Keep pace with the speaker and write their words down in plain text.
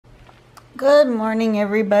Good morning,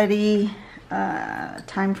 everybody.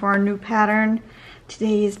 Time for our new pattern.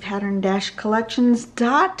 Today is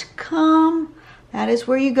pattern-collections.com. That is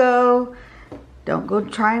where you go. Don't go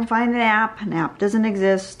try and find an app. An app doesn't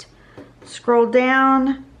exist. Scroll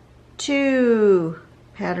down to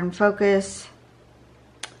pattern focus.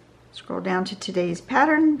 Scroll down to today's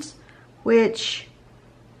patterns, which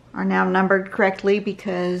are now numbered correctly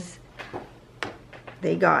because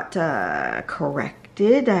they got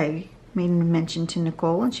corrected. I made a mention to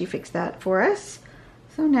Nicole and she fixed that for us.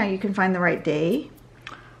 So now you can find the right day.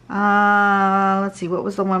 Let's see, what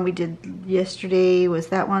was the one we did yesterday? Was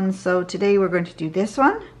that one? So today we're going to do this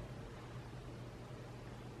one.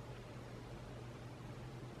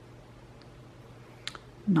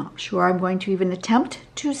 Not sure I'm going to even attempt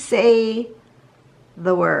to say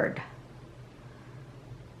the word.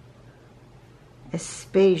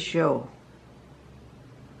 Espejo.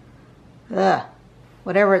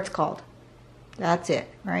 Whatever it's called. That's it,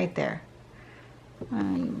 right there.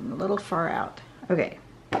 I'm a little far out. Okay.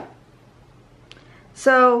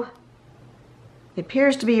 So, it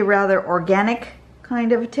appears to be a rather organic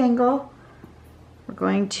kind of a tangle. We're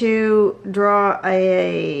going to draw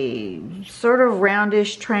a sort of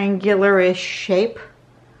roundish, triangular-ish shape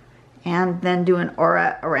and then do an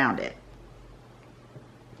aura around it.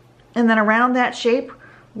 And then around that shape,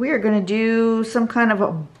 we are going to do some kind of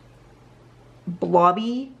a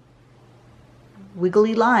blobby,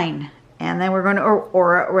 wiggly line. And then we're going to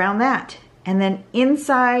aura around that. And then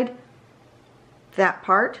inside that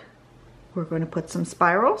part, we're going to put some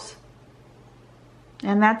spirals.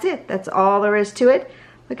 And that's it. That's all there is to it.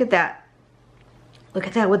 Look at that. Look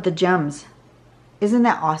at that with the gems. Isn't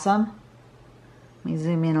that awesome? Let me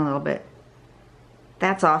zoom in a little bit.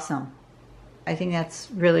 That's awesome. I think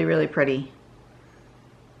that's really, really pretty.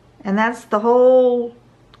 And that's the whole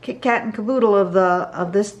kit kat and caboodle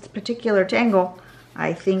of this particular tangle.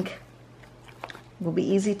 I think will be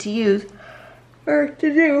easy to use or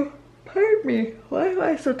to do. Pardon me. Why am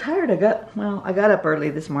I so tired? I got up early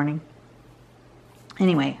this morning.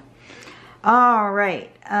 Anyway, all right.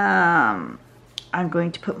 I'm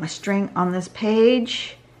going to put my string on this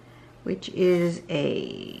page, which is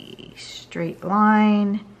a straight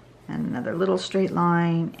line and another little straight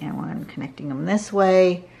line, and I'm connecting them this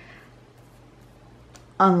way.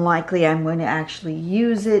 Unlikely I'm going to actually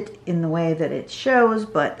use it in the way that it shows,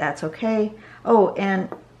 but that's okay. Oh, and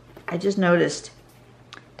I just noticed,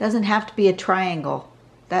 it doesn't have to be a triangle.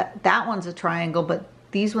 That one's a triangle, but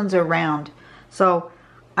these ones are round. So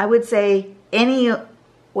I would say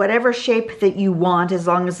whatever shape that you want, as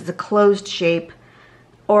long as it's a closed shape,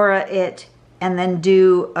 aura it, and then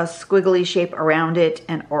do a squiggly shape around it,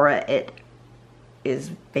 and aura it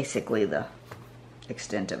is basically the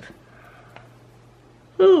extent of.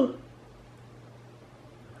 Ooh.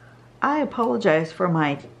 I apologize for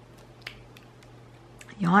my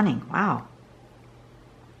yawning. Wow.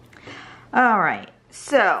 All right.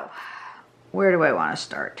 So, where do I want to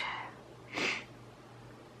start? I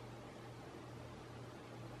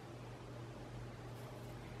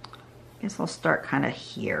guess I'll start kind of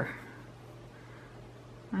here.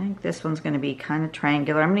 I think this one's going to be kind of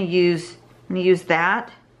triangular. I'm going to use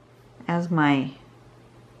that as my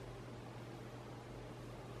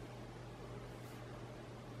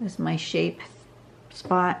shape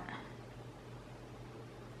spot.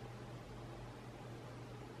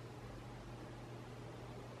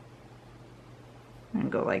 I'm going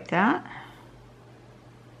to go like that.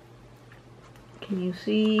 Can you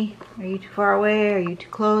see? Are you too far away? Are you too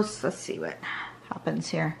close? Let's see what happens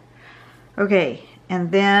here. Okay,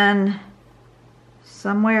 and then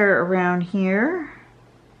somewhere around here,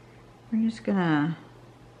 we're just gonna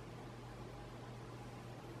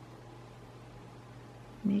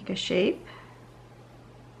make a shape.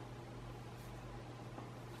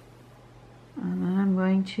 And then I'm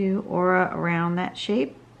going to aura around that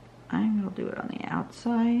shape. I'm going to do it on the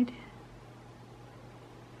outside.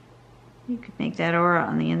 You could make that aura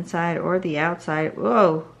on the inside or the outside.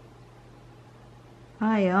 Whoa!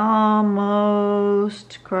 I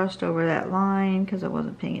almost crossed over that line because I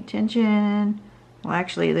wasn't paying attention. Well,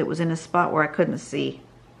 actually, it was in a spot where I couldn't see.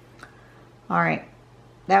 All right,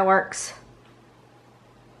 that works.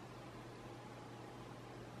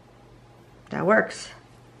 That works.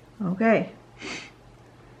 Okay.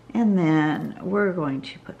 And then we're going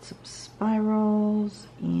to put some spirals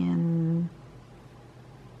in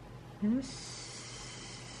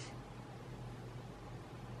this.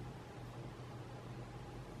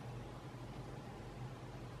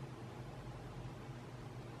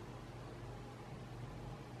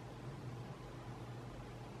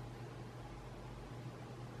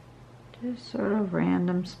 Just sort of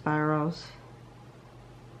random spirals.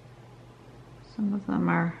 Some of them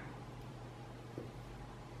are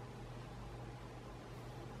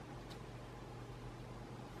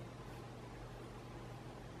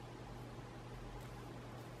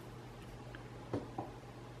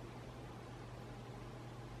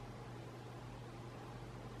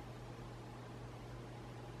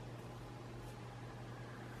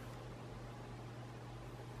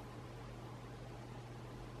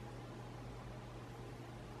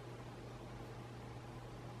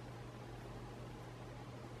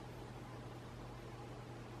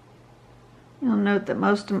You'll note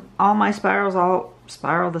that all my spirals all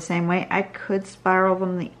spiral the same way. I could spiral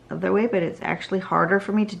them the other way, but it's actually harder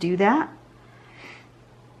for me to do that.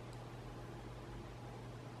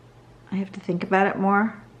 I have to think about it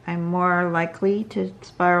more. I'm more likely to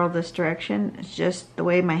spiral this direction. It's just the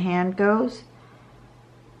way my hand goes.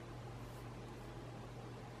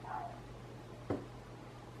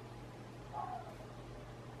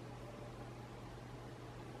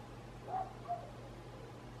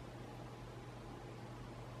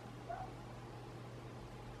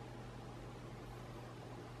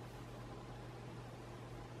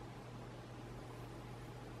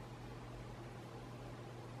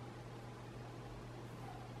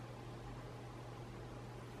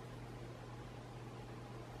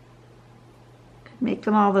 Make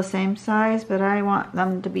them all the same size, but I want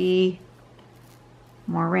them to be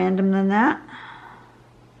more random than that.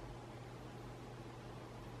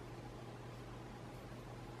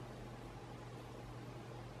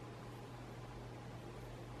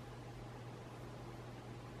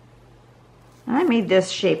 And I made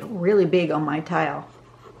this shape really big on my tile.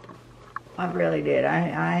 I really did.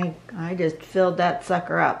 I just filled that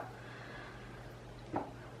sucker up.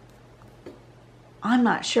 I'm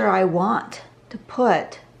not sure I want to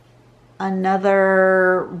put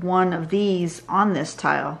another one of these on this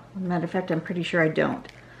tile. As a matter of fact, I'm pretty sure I don't.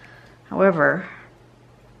 However,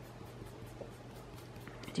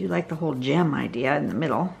 I do like the whole gem idea in the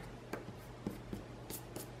middle.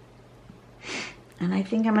 And I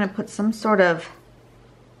think I'm going to put some sort of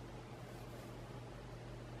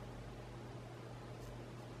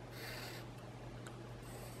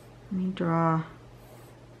let me draw.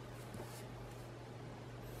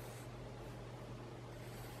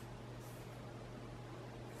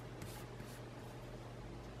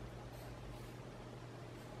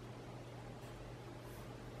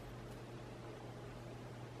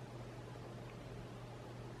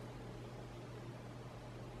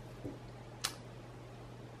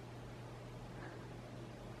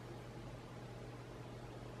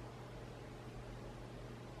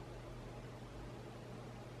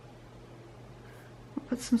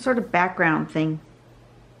 Put some sort of background thing,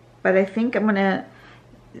 but I think I'm gonna,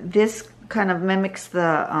 this kind of mimics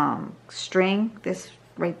the string, this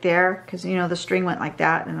right there, because you know the string went like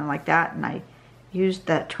that and then like that, and I used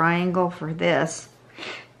that triangle for this.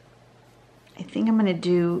 I think I'm gonna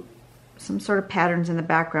do some sort of patterns in the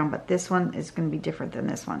background, but this one is gonna be different than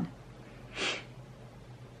this one.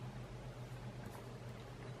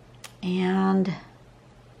 And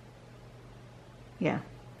yeah,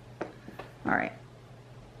 all right.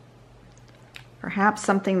 Perhaps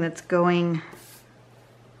something that's going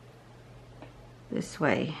this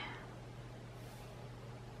way.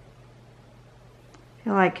 I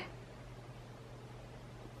feel like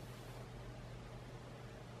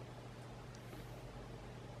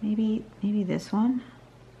maybe this one.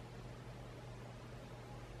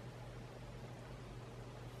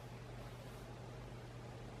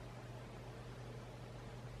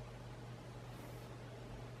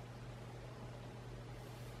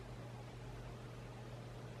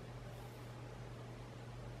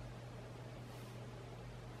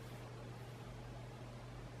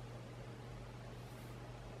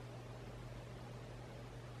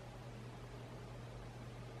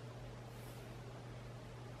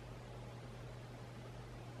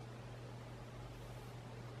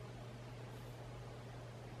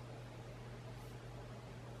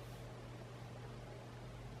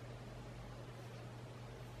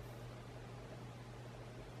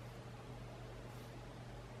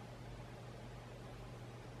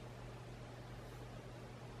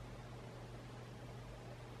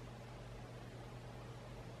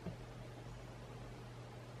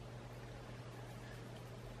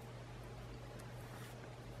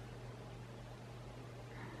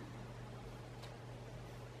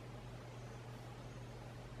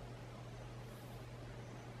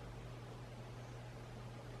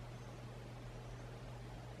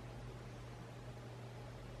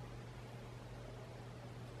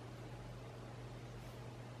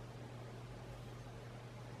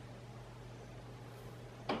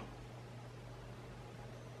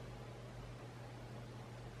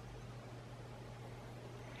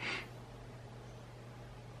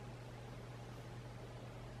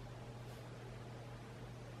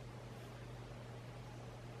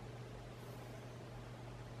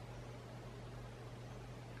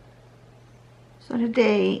 So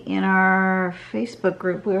today in our Facebook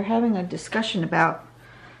group, we were having a discussion about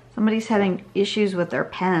somebody's having issues with their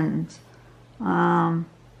pens. With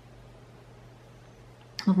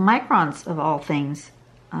microns of all things.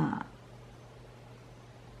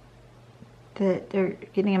 That they're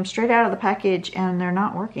getting them straight out of the package and they're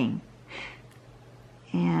not working.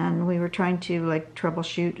 And we were trying to like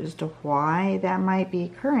troubleshoot as to why that might be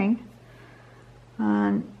occurring.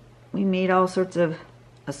 We made all sorts of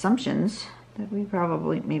assumptions that we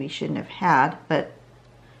probably maybe shouldn't have had, but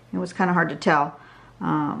it was kind of hard to tell.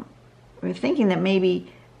 We were thinking that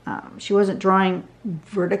maybe she wasn't drawing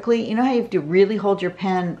vertically. You know how you have to really hold your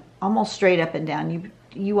pen almost straight up and down.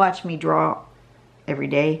 You watch me draw every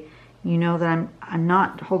day. You know that I'm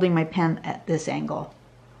not holding my pen at this angle,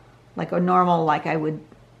 like a normal, like I would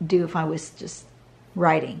do if I was just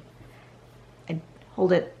writing. I'd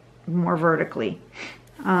hold it more vertically.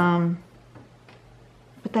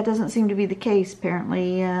 But that doesn't seem to be the case.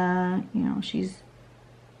 Apparently, you know, she's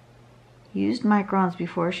used microns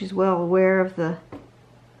before. She's well aware of the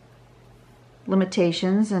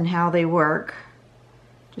limitations and how they work.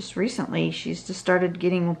 Just recently, she's just started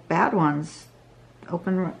getting bad ones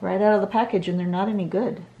open right out of the package, and they're not any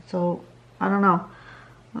good. So, I don't know.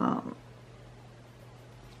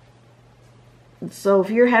 So if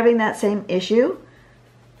you're having that same issue,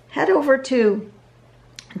 head over to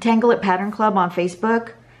Tangle It Pattern Club on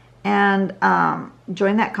Facebook and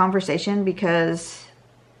join that conversation, because,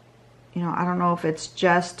 you know, I don't know if it's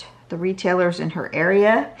just the retailers in her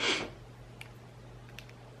area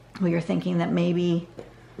who you're thinking that maybe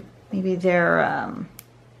they're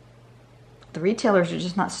the retailers are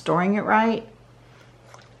just not storing it right.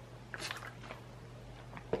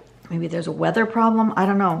 Maybe there's a weather problem. I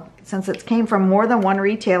don't know. Since it came from more than one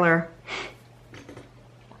retailer,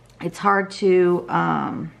 it's hard to, you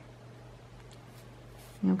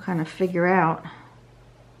know, kind of figure out.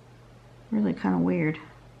 Really kind of weird.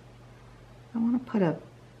 I want to put a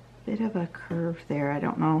bit of a curve there. I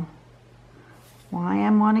don't know why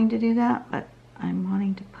I'm wanting to do that, but I'm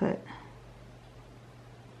wanting to put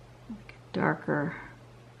like a darker.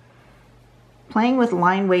 Playing with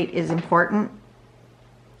line weight is important.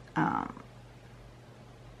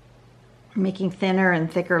 Making thinner and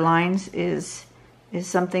thicker lines is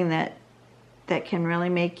something that can really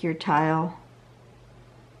make your tile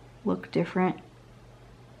look different.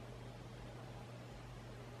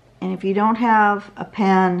 And if you don't have a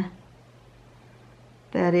pen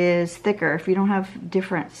that is thicker, if you don't have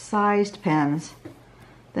different sized pens,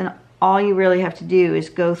 then all you really have to do is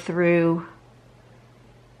go through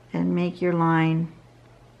and make your line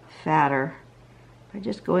fatter by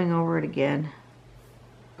just going over it again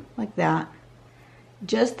like that.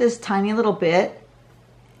 Just this tiny little bit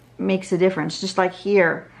makes a difference. Just like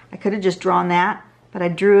here, I could have just drawn that, but I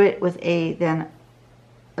drew it with then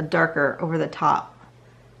a darker over the top.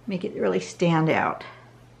 Make it really stand out.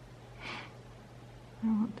 I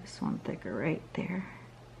want this one thicker right there.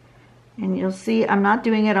 And you'll see I'm not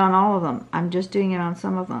doing it on all of them. I'm just doing it on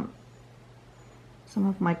some of them. Some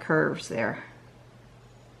of my curves there.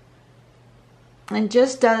 And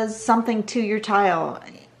just does something to your tile.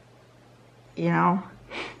 You know,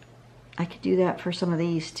 I could do that for some of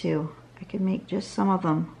these too. I could make just some of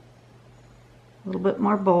them a little bit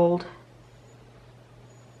more bold.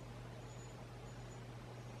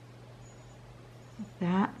 Like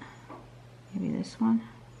that. Maybe this one.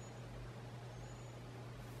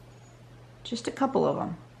 Just a couple of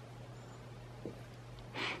them.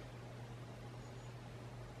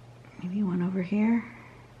 Maybe one over here.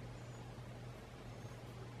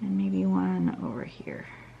 And maybe one over here.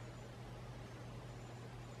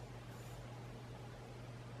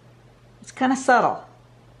 It's kind of subtle,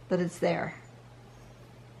 but it's there.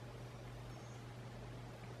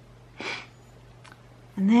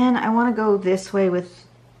 And then I want to go this way with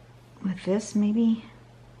this maybe.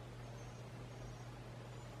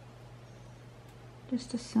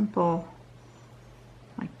 Just a simple,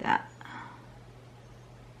 like that.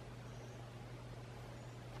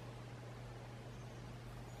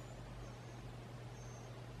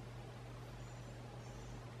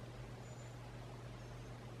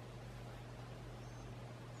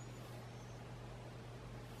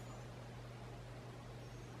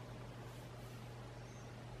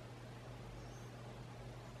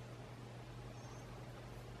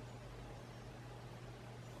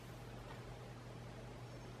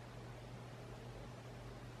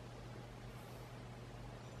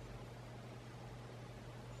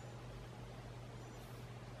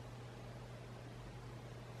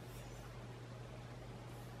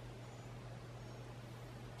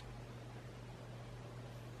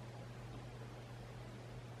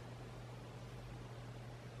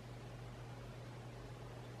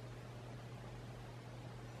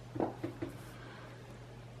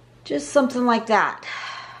 Just something like that,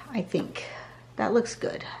 I think. That looks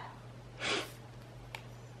good.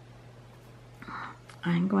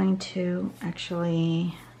 I'm going to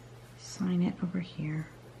actually sign it over here.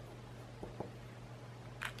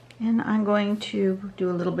 And I'm going to do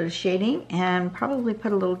a little bit of shading and probably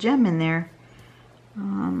put a little gem in there.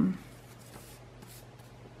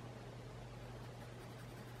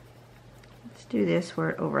 Let's do this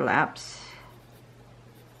where it overlaps.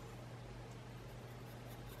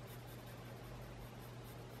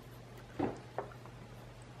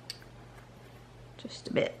 Just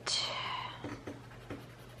a bit.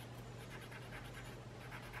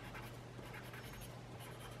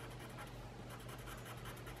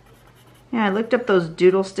 Yeah, I looked up those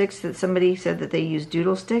doodle sticks that somebody said that they use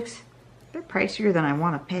doodle sticks. They're pricier than I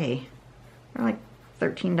want to pay. They're like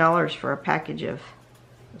 $13 for a package of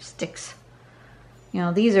sticks. You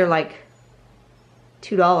know, these are like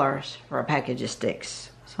 $2 for a package of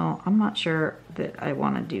sticks. So I'm not sure that I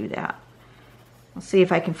want to do that. I'll see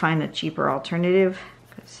if I can find a cheaper alternative.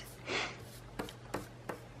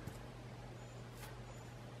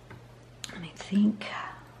 And I think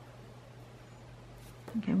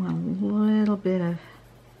I want a little bit of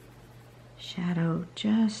shadow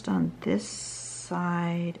just on this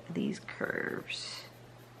side of these curves.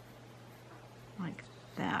 Like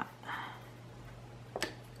that.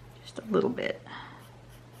 Just a little bit.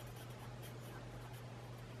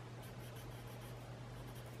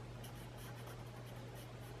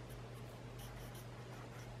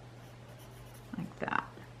 Like that.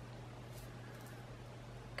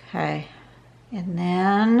 Okay. And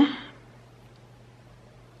then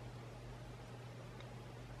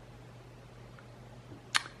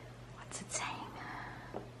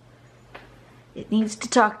it needs to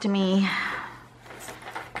talk to me.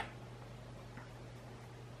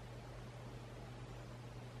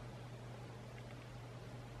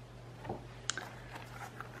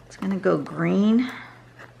 It's gonna go green.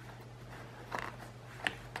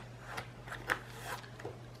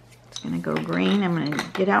 It's gonna go green. I'm gonna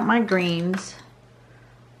get out my greens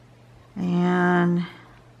and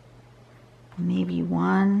maybe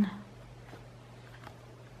one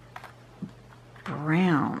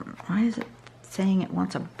brown. Why is it saying it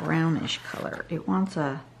wants a brownish color? It wants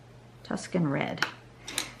a Tuscan red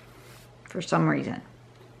for some reason.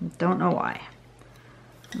 Don't know why.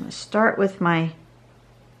 I'm going to start with my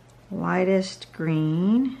lightest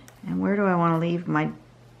green. And where do I want to leave my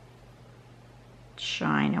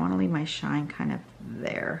shine? I want to leave my shine kind of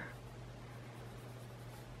there.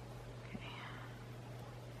 Okay.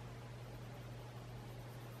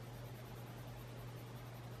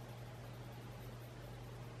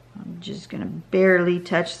 I'm just going to barely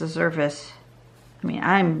touch the surface. I mean,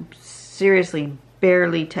 I'm seriously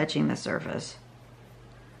barely touching the surface.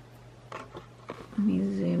 Let me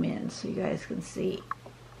zoom in so you guys can see.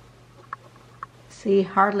 See,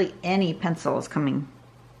 hardly any pencil is coming.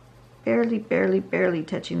 Barely, barely, barely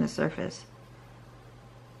touching the surface.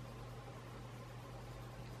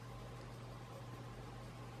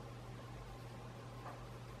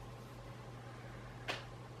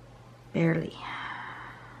 Barely.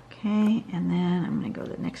 Okay, and then I'm going to go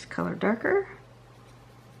the next color darker.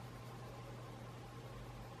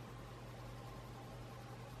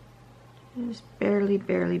 Just barely,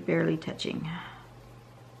 barely, barely touching.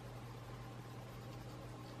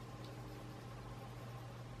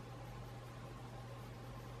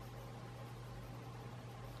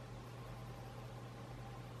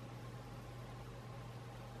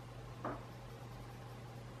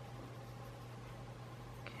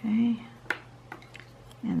 Okay,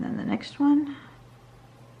 and then the next one.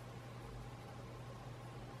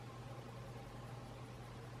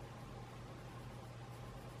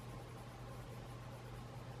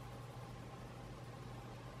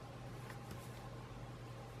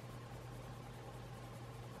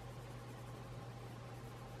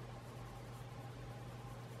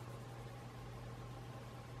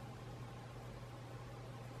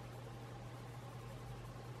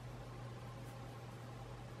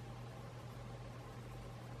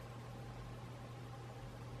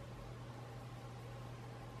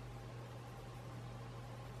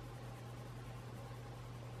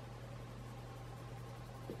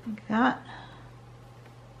 Like that,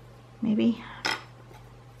 maybe.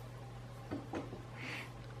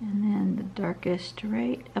 And then the darkest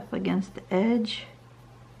right up against the edge.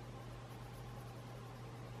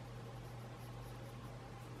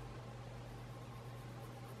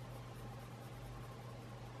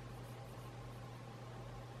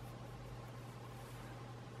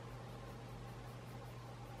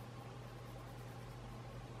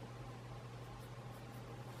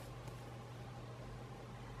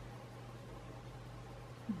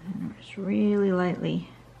 Just really lightly.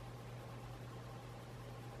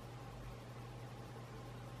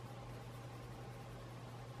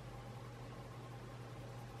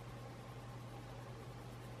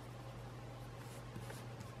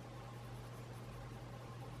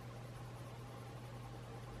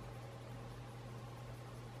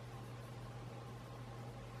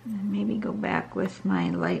 And maybe go back with my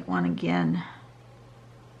light one again.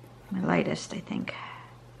 My lightest, I think.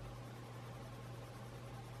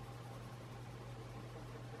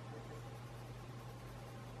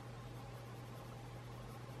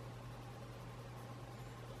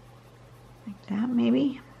 Like that,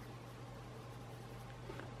 maybe.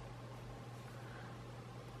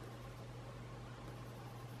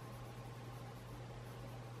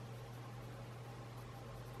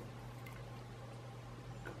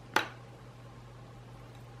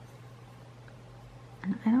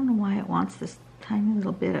 And I don't know why it wants this tiny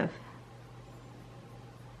little bit of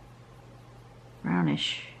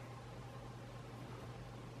brownish.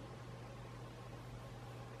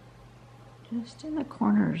 Just in the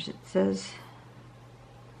corners, it says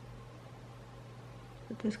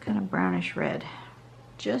with this kind of brownish red.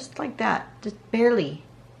 Just like that, just barely.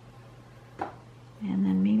 And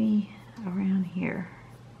then maybe around here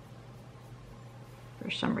for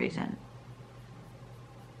some reason.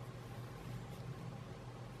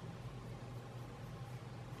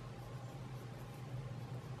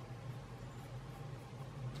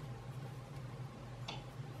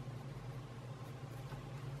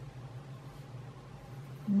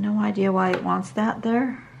 No idea why it wants that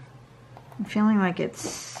there. I'm feeling like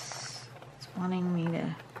it's wanting me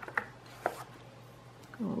to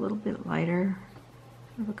go a little bit lighter.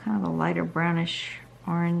 Have a kind of a lighter brownish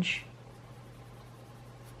orange.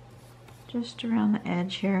 Just around the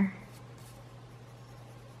edge here.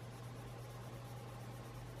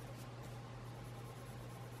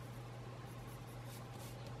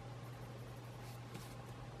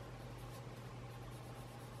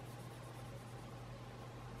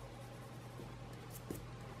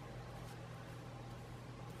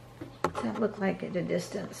 That look like at a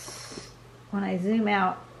distance? When I zoom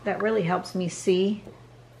out, that really helps me see.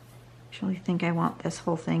 Actually, think I want this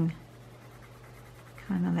whole thing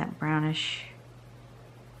kind of that brownish.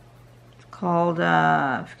 It's called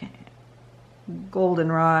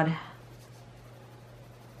goldenrod,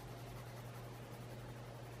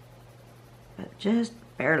 but just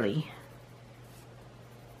barely.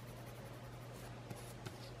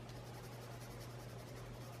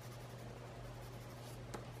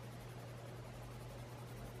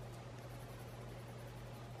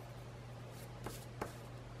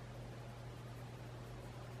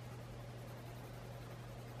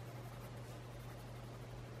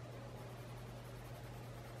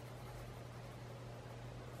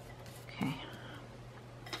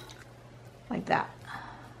 Like that.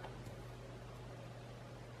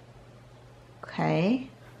 Okay,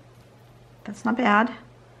 that's not bad.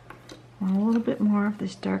 I want a little bit more of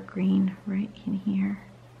this dark green right in here.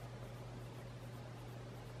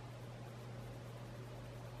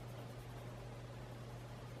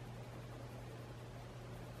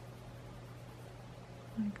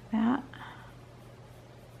 Like that.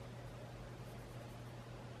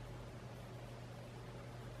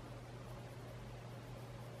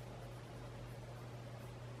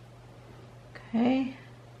 Okay,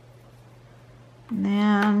 and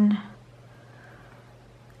then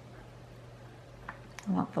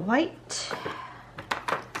I want the white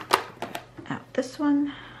out this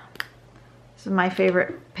one. This is my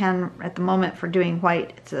favorite pen at the moment for doing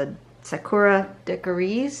white. It's a Sakura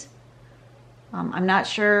Decories. I'm not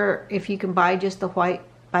sure if you can buy just the white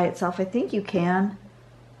by itself. I think you can,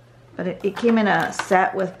 but it came in a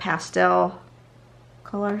set with pastel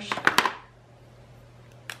colors.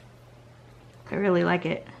 I really like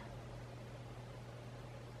it.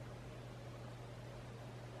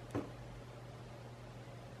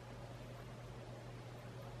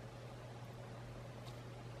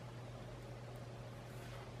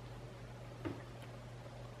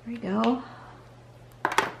 There we go.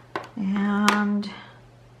 And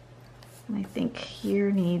I think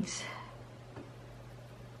here needs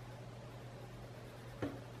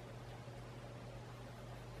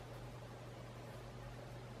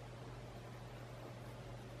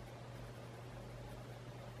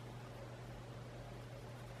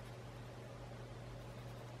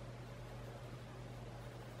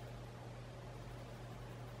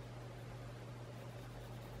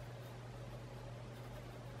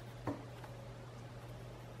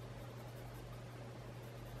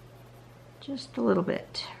just a little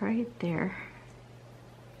bit right there.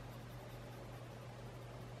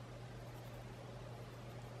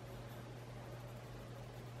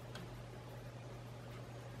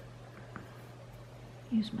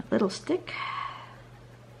 Use my little stick.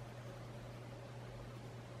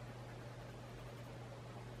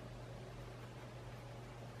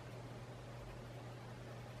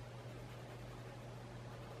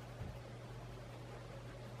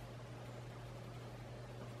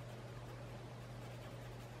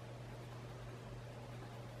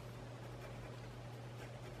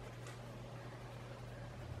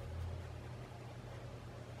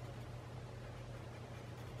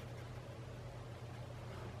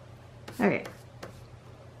 Okay.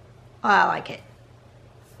 I like it.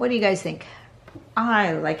 What do you guys think?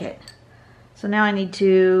 I like it. So now I need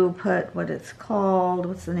to put what it's called.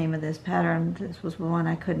 What's the name of this pattern? This was one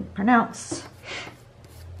I couldn't pronounce.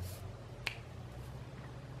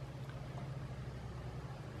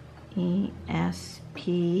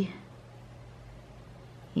 Espejo.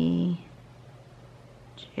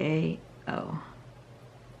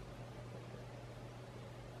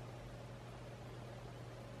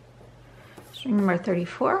 String number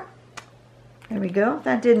 34. There we go.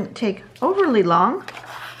 That didn't take overly long.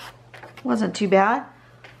 Wasn't too bad.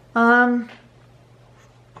 Yeah,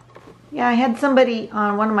 I had somebody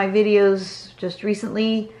on one of my videos just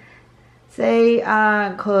recently say,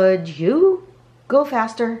 could you go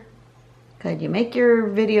faster? Could you make your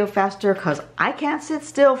video faster? Because I can't sit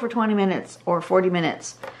still for 20 minutes or 40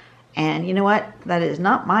 minutes. And you know what? That is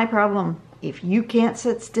not my problem. If you can't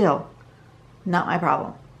sit still, not my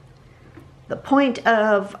problem. The point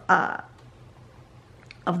of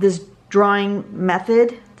this drawing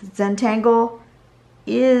method, Zentangle,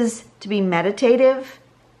 is to be meditative,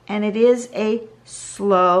 and it is a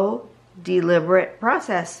slow, deliberate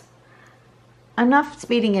process. I'm not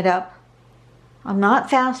speeding it up. I'm not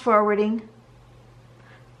fast forwarding.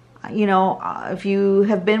 You know, if you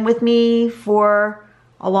have been with me for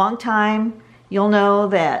a long time, you'll know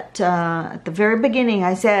that at the very beginning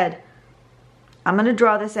I said, I'm going to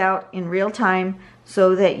draw this out in real time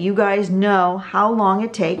so that you guys know how long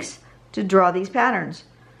it takes to draw these patterns.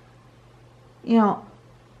 You know,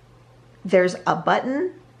 there's a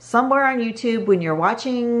button somewhere on YouTube when you're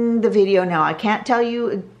watching the video. Now, I can't tell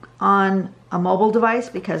you on a mobile device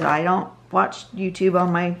because I don't watch YouTube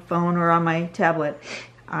on my phone or on my tablet.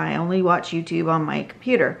 I only watch YouTube on my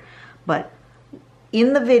computer. But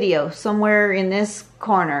in the video, somewhere in this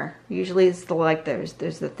corner, usually it's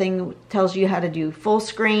there's the thing that tells you how to do full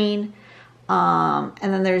screen, and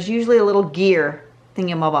then there's usually a little gear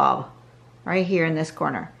thingamabob right here in this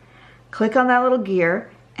corner. Click on that little gear,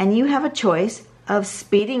 and you have a choice of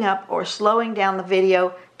speeding up or slowing down the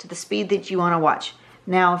video to the speed that you want to watch.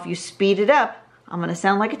 Now, if you speed it up, I'm going to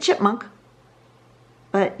sound like a chipmunk,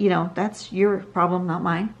 but you know, that's your problem, not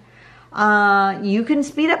mine. You can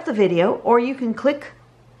speed up the video, or you can click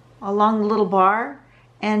along the little bar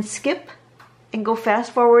and skip and go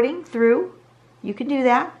fast forwarding through. You can do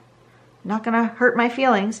that. Not going to hurt my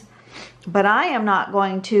feelings, but I am not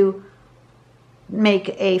going to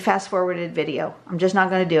make a fast forwarded video. I'm just not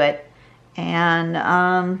going to do it. And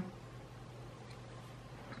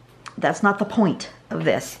that's not the point of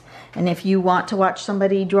this. And if you want to watch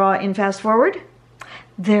somebody draw in fast forward,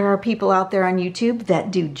 there are people out there on YouTube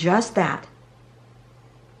that do just that.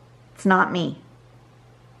 It's not me.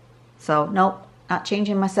 So, nope, not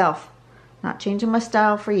changing myself. Not changing my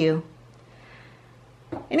style for you.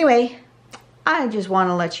 Anyway, I just want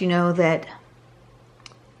to let you know that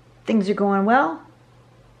things are going well.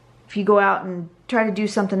 If you go out and try to do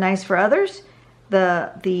something nice for others,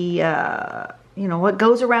 you know, what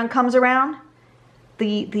goes around comes around.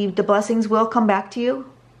 The blessings will come back to you.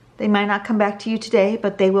 They might not come back to you today,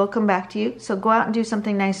 but they will come back to you. So go out and do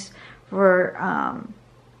something nice for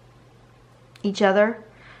each other.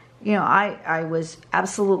 You know, I was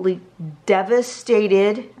absolutely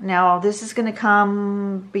devastated. Now, this is going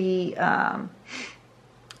to be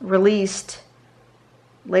released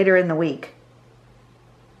later in the week.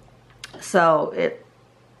 So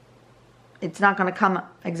it's not going to come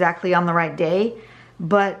exactly on the right day,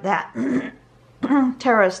 but that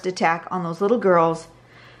terrorist attack on those little girls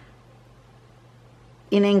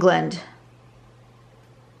in England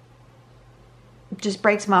just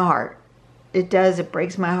breaks my heart. It does. It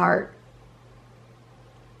breaks my heart.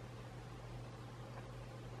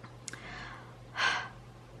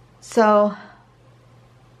 So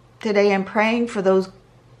today I'm praying for those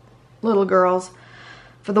little girls,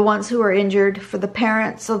 for the ones who are injured, for the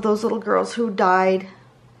parents of those little girls who died,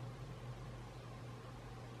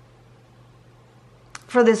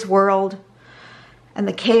 for this world and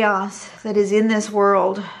the chaos that is in this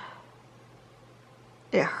world.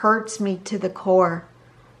 It hurts me to the core.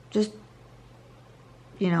 Just,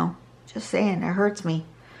 you know, just saying, it hurts me.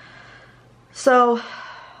 So,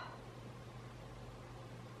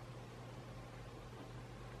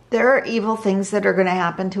 There are evil things that are going to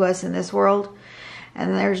happen to us in this world,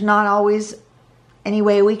 and there's not always any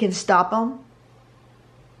way we can stop them.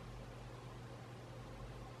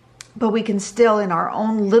 But we can still, in our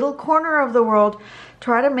own little corner of the world,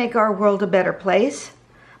 try to make our world a better place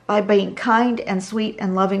by being kind and sweet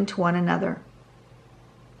and loving to one another.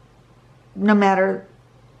 No matter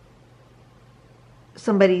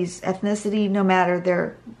somebody's ethnicity, no matter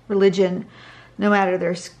their religion, no matter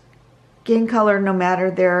their skin color, no matter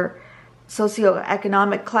their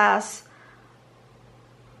socioeconomic class.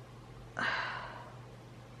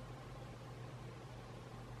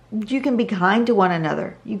 You can be kind to one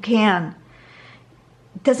another. You can.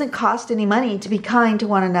 It doesn't cost any money to be kind to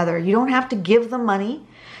one another. You don't have to give them money.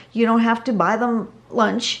 You don't have to buy them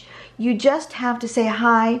lunch. You just have to say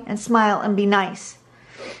hi and smile and be nice.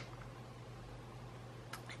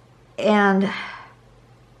 And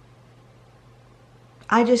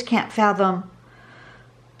I just can't fathom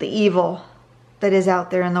the evil that is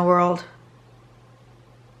out there in the world.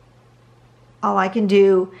 All I can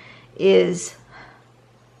do is,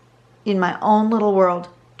 in my own little world,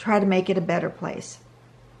 try to make it a better place.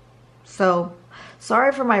 So,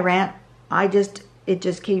 sorry for my rant. It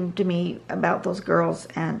just came to me about those girls,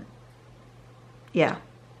 and yeah.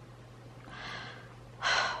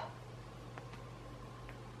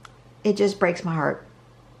 It just breaks my heart.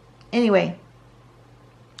 Anyway,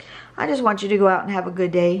 I just want you to go out and have a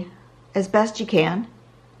good day as best you can.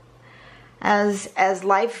 As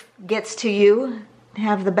life gets to you,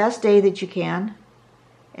 have the best day that you can.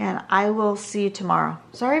 And I will see you tomorrow.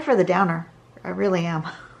 Sorry for the downer. I really am.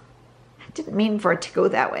 I didn't mean for it to go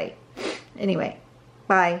that way. Anyway,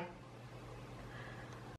 bye.